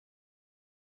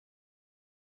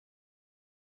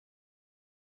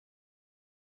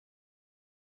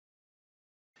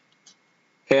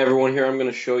Hey everyone, here I'm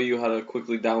going to show you how to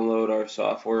quickly download our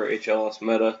software,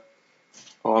 HLS-Meta.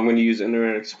 I'm going to use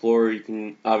Internet Explorer. You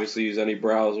can obviously use any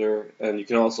browser, and you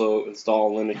can also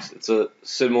install Linux. It's a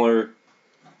similar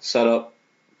setup,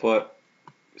 but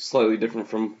slightly different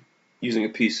from using a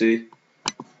PC.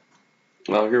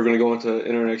 Here we're going to go into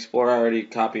Internet Explorer. I already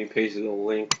copy and pasted the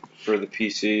link for the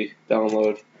PC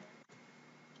download.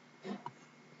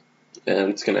 And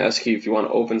it's going to ask you if you want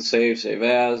to open save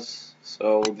as.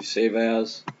 So we'll do save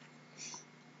as.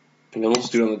 And then we'll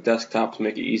just do it on the desktop to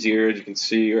make it easier. As you can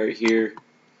see right here,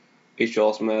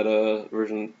 HLS-Meta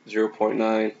version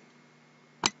 0.9.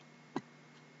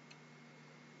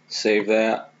 Save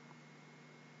that.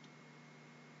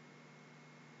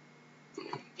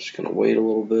 Just gonna wait a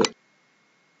little bit.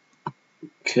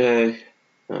 Okay,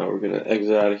 now we're gonna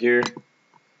exit out of here.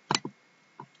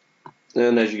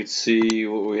 And as you can see,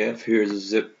 what we have here is a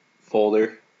zip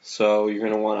folder. So you're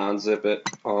gonna want to unzip it.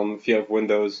 If you have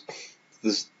Windows,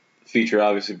 this feature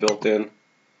obviously built in.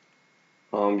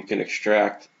 You can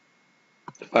extract.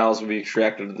 The files will be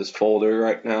extracted to this folder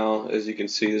right now. As you can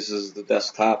see, this is the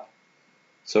desktop.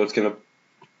 So it's going to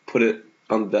put it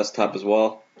on the desktop as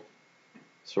well.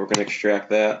 So we're going to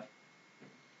extract that.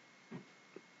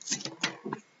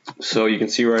 So you can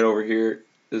see right over here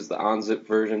is the unzipped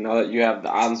version. Now that you have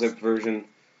the unzipped version,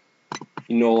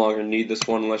 you no longer need this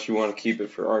one unless you want to keep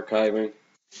it for archiving.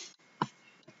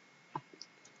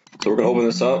 So we're going to open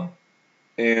this up,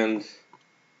 and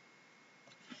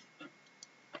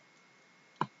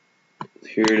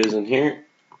here it is in here.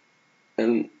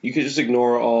 And you can just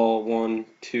ignore all 1,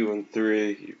 2, and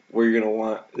 3. What you're going to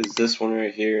want is this one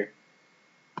right here.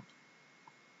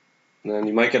 And then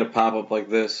you might get a pop-up like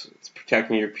this. It's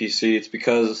protecting your PC. It's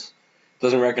because it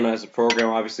doesn't recognize the program.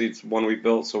 Obviously, it's one we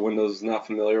built, so Windows is not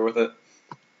familiar with it.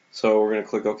 So we're going to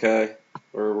click OK,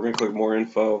 or we're going to click More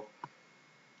Info.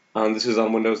 This is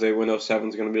on Windows 8. Windows 7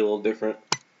 is going to be a little different.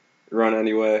 Run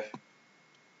anyway.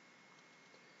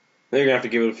 Then you're going to have to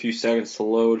give it a few seconds to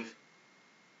load.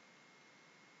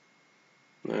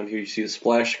 And here you see the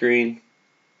splash screen.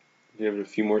 Give it a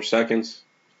few more seconds.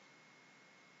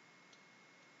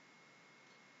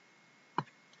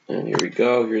 And here we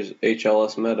go. Here's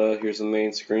HLS-Meta. Here's the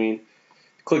main screen.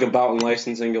 Click About and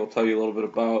Licensing. It'll tell you a little bit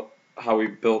about how we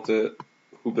built it,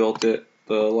 who built it,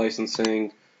 the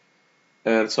licensing,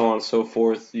 and so on and so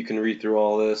forth. You can read through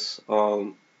all this.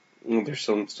 There's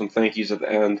some thank yous at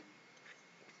the end.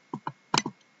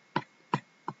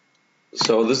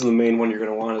 So this is the main one you're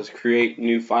going to want, is create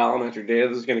new file and enter data.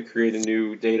 This is going to create a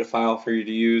new data file for you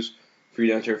to use for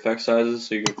you to enter effect sizes.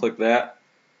 So you can click that.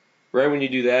 Right when you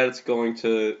do that, it's going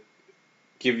to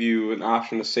give you an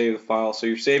option to save the file. So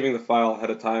you're saving the file ahead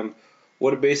of time.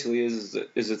 What it basically is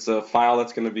it's a file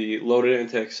that's going to be loaded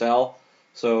into Excel.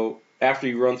 So after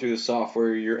you run through the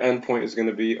software, your endpoint is going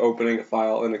to be opening a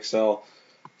file in Excel.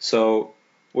 So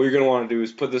what you're going to want to do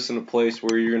is put this in a place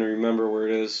where you're going to remember where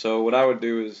it is. So what I would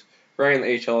do is right in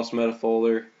the HLS-Meta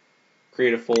folder,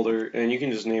 create a folder, and you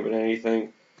can just name it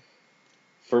anything.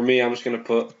 For me, I'm just going to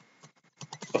put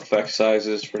effect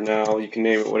sizes for now. You can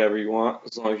name it whatever you want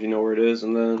as long as you know where it is,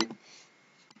 and then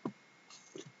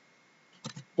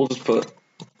we'll just put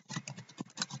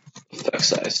effect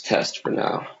size test for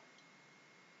now.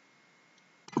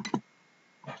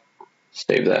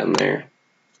 Save that in there.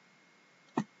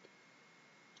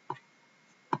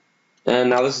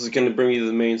 And now this is going to bring you to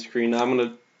the main screen. Now I'm going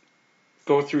to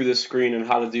go through this screen and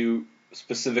how to do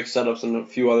specific setups in a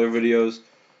few other videos.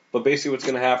 But basically what's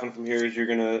going to happen from here is you're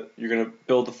gonna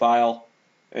build the file,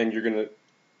 and you're going to,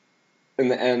 in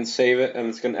the end, save it, and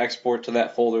it's going to export to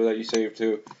that folder that you saved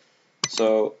to.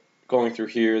 So going through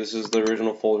here, this is the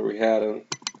original folder we had, and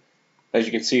as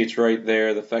you can see, it's right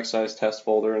there, the effect size test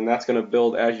folder, and that's going to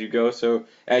build as you go. So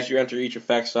as you enter each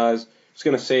effect size, it's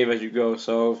going to save as you go.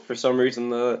 So if for some reason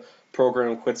the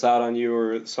program quits out on you,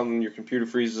 or something, your computer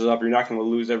freezes up, you're not going to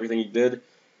lose everything you did.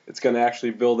 It's going to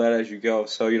actually build that as you go,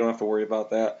 so you don't have to worry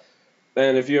about that.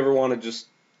 And if you ever want to just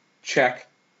check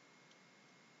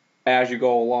as you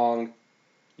go along,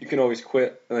 you can always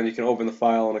quit, and then you can open the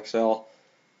file in Excel.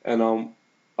 And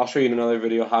I'll show you in another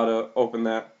video how to open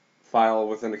that file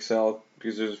within Excel,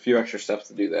 because there's a few extra steps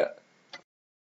to do that.